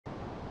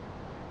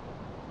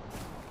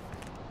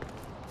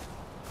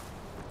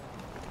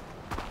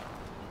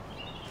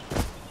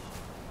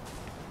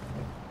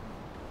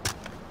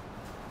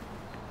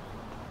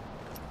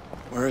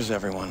Where is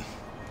everyone?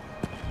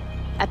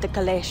 At the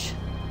Kalesh.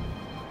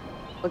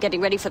 We're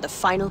getting ready for the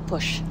final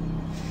push.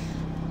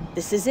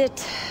 This is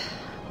it.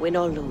 Win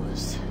or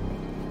lose.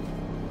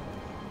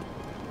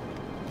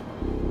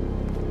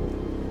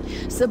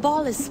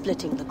 Sabal is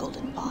splitting the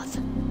Golden Path.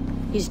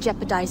 He's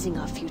jeopardizing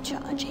our future,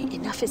 Ajay.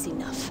 Enough is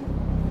enough.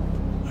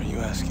 Are you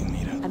asking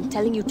me to? I'm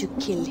telling you to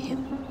kill him.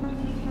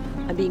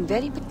 I'm being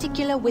very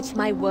particular with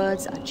my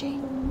words, Ajay.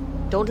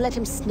 Don't let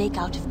him snake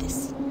out of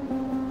this.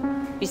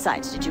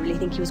 Besides, did you really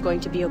think he was going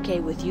to be okay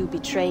with you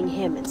betraying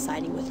him and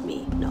siding with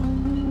me? No.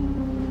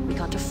 We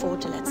can't afford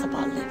to let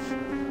Sabal live.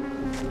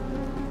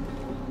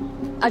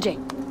 Ajay,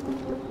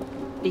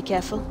 be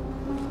careful.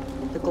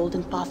 The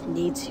Golden Path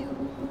needs you.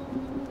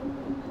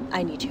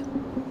 I need you.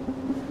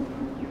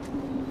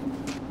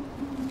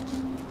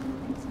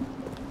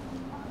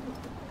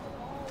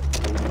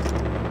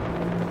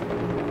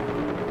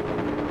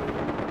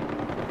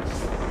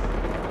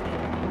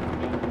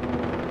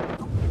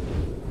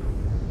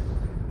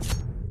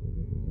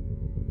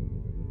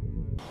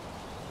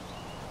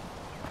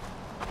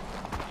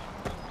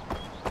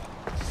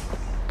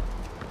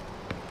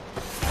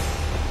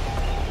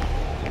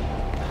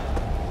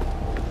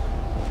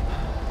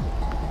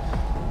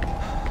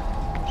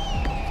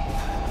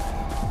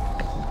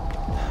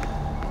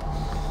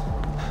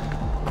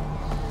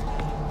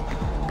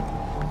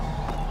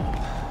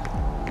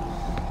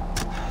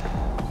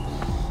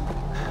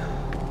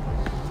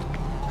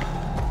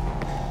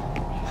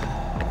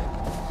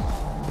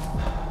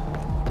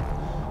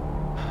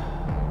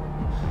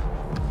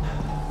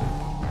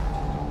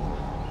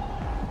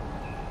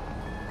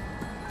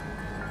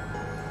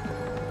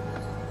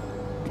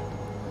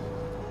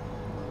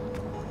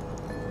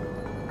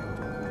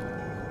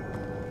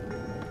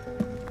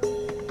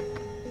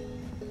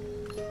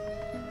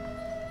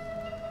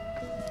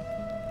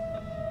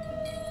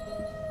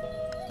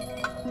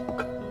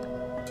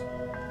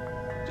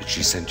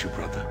 She sent you,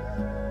 brother?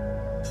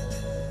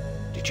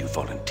 Did you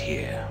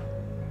volunteer?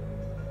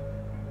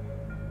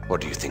 What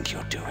do you think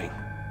you're doing?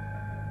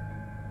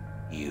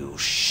 You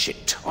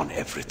shit on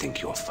everything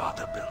your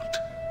father built.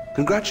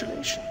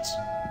 Congratulations.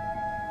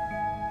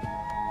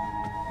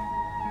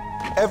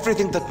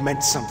 Everything that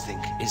meant something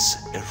is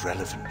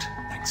irrelevant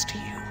thanks to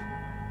you.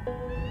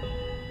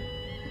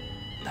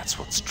 That's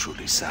what's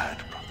truly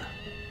sad, brother.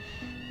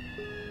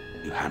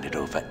 You handed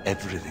over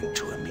everything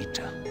to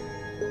Amita.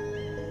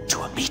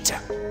 To Amita.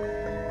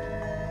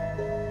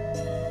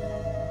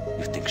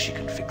 You think she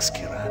can fix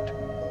Kyrat?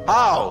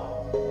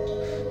 How?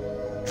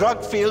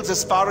 Drug fields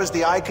as far as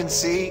the eye can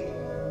see.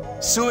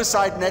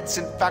 Suicide nets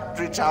in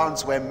factory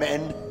towns where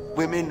men,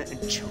 women,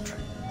 and children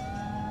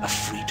Are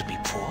free to be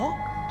poor?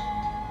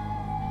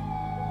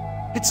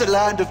 It's a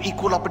land of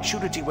equal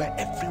opportunity where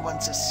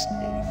everyone's a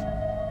slave.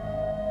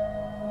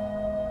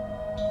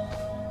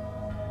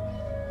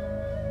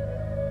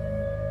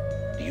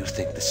 Do you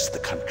think this is the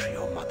country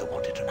your mother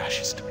wanted her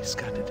ashes to be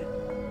scattered in?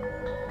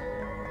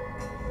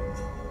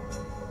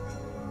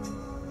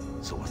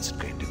 So what's it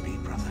going to be,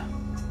 brother?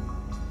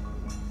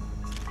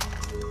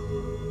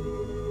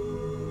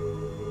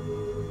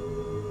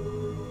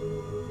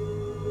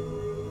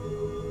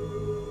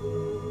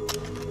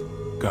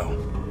 Go.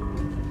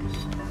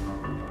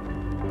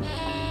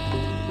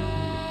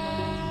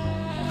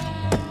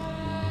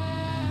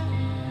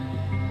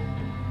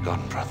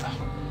 Gone, brother.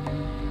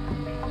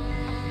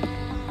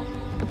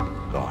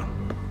 Gone.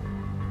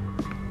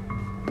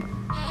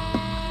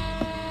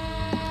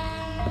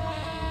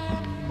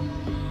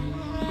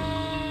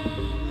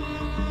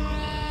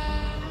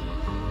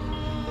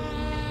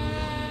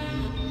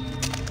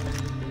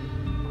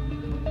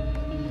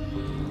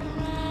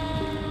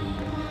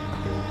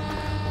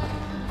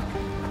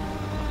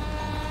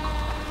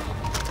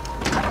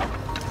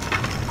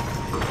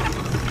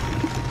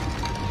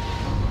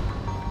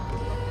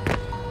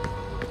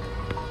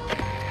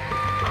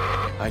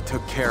 I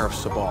took care of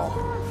Sabal.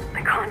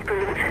 I can't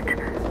believe it.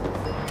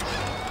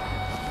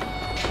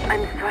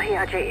 I'm sorry,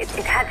 Ajay.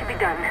 It had to be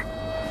done.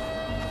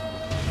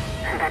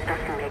 And that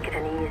doesn't make it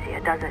any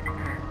easier, does it?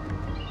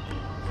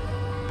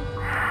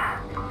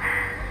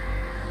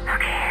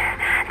 Okay,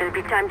 there'll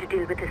be time to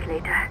deal with this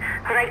later.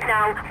 Right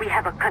now, we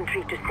have a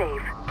country to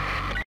save.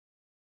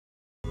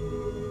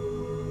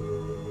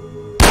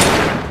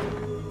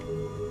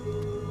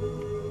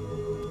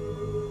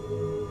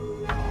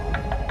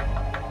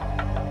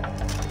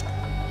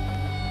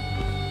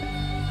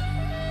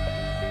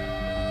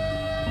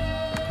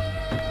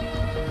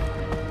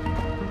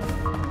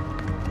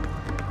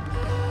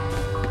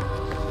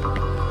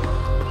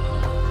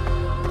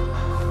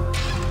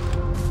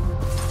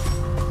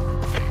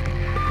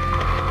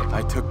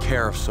 I took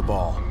care of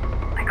Sabal.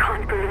 I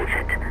can't believe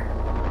it.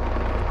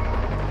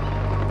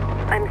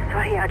 I'm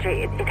sorry,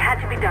 Ajay. It had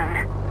to be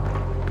done.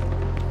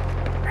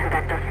 And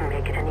that doesn't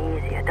make it any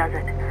easier, does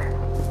it?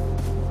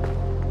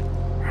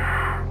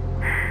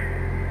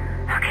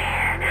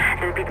 Okay,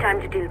 there'll be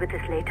time to deal with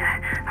this later.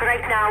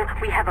 Right now,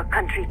 we have a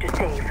country to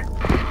save.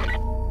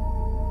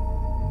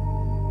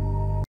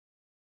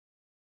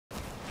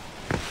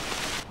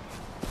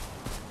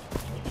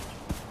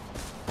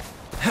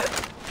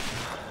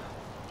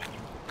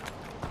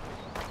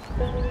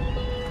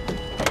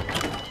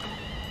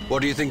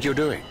 What do you think you're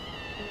doing?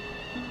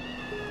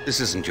 This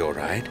isn't your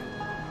ride.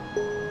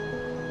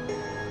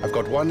 I've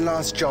got one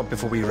last job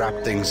before we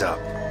wrap things up.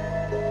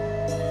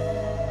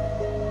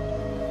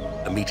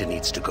 Amita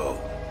needs to go.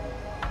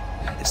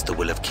 It's the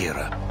will of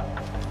Kyrat.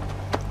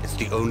 It's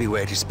the only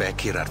way to spare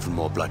Kyrat from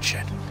more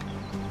bloodshed.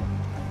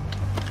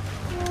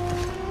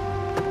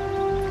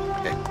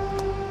 Okay.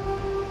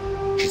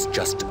 She's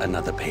just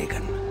another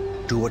pagan.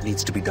 Do what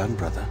needs to be done,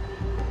 brother.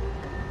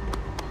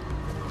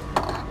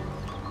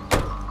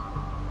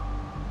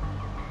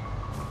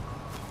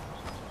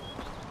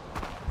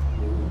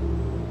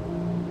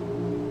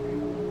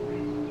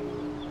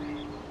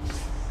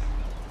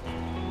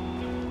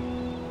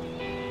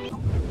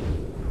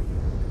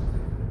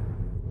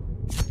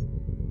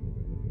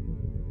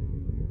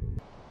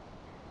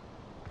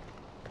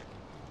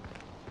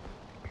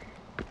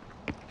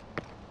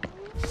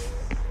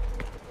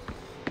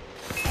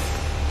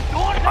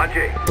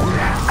 Ajay,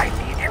 I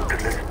need you to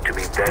listen to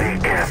me very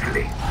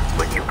carefully.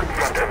 When you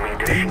confront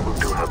Amita, she will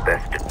do her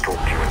best to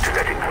talk you into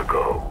letting her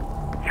go.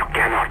 You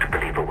cannot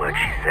believe a word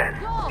she says.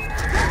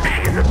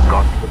 She is a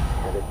godless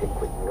heretic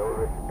with no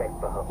respect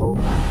for her own.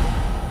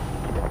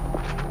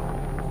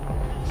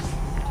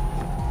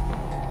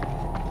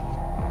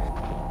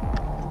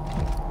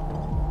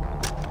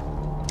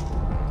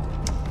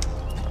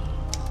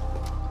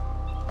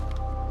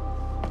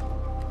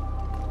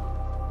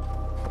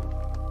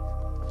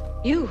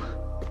 You?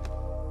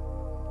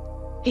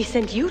 He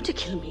sent you to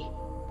kill me.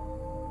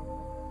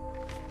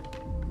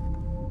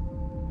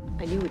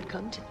 I knew it'd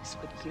come to this,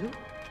 but you?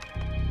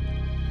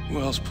 Who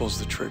else pulls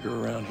the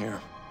trigger around here?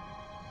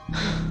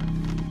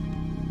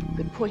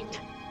 Good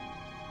point.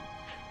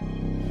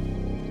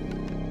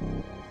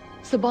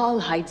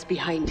 Sabal hides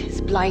behind his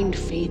blind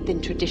faith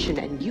in tradition,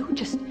 and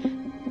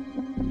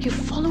you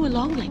follow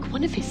along like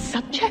one of his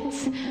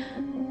subjects?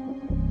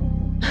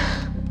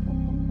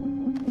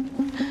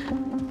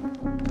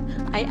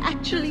 I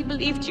actually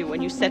believed you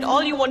when you said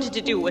all you wanted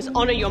to do was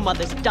honor your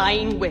mother's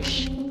dying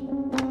wish.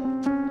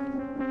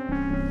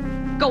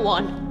 Go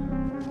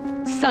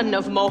on, son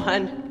of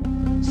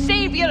Mohan,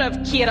 savior of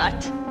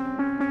Kyrat.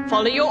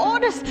 Follow your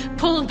orders,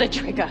 pull the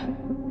trigger.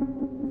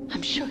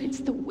 I'm sure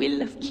it's the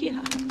will of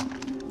Kyrat.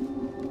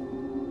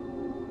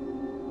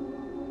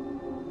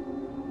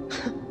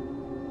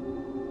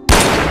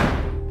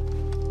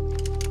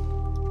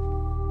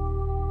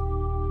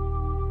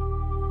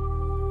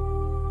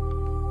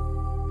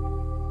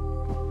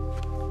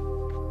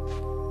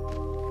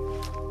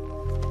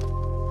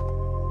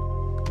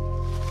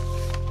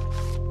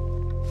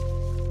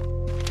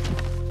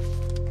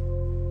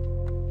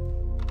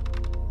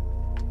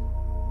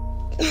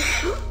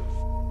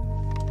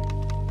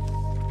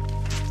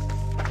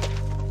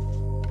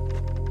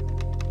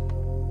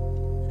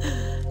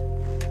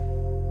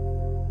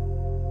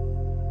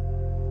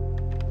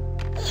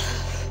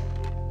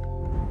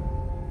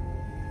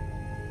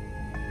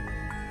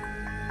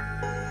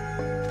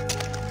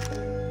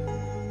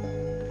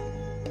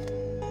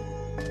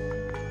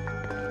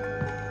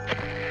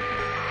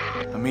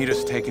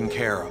 Amita's taken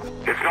care of.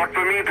 It's not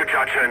for me to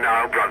judge her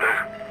now, brother.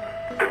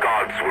 The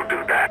gods will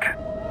do that.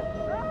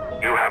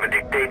 You have a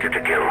dictator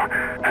to kill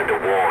and a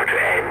war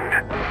to end.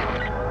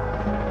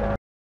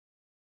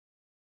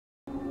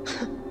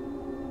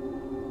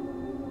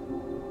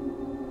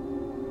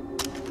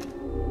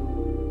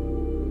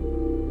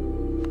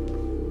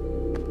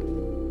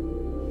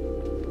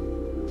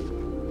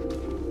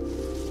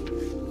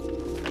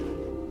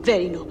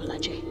 Very noble,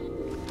 Ajay.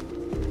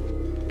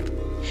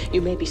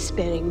 You may be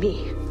sparing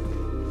me,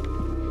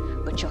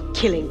 but you're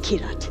killing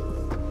Kyrat.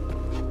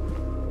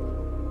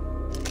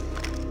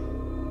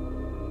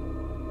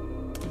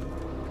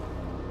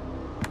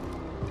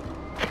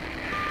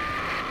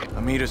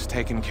 Amita's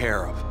taken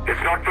care of.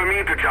 It's not for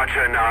me to judge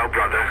her now,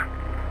 brother.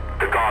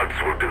 The gods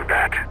will do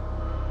that.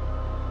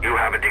 You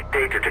have a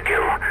dictator to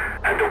kill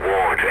and a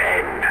war to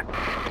end.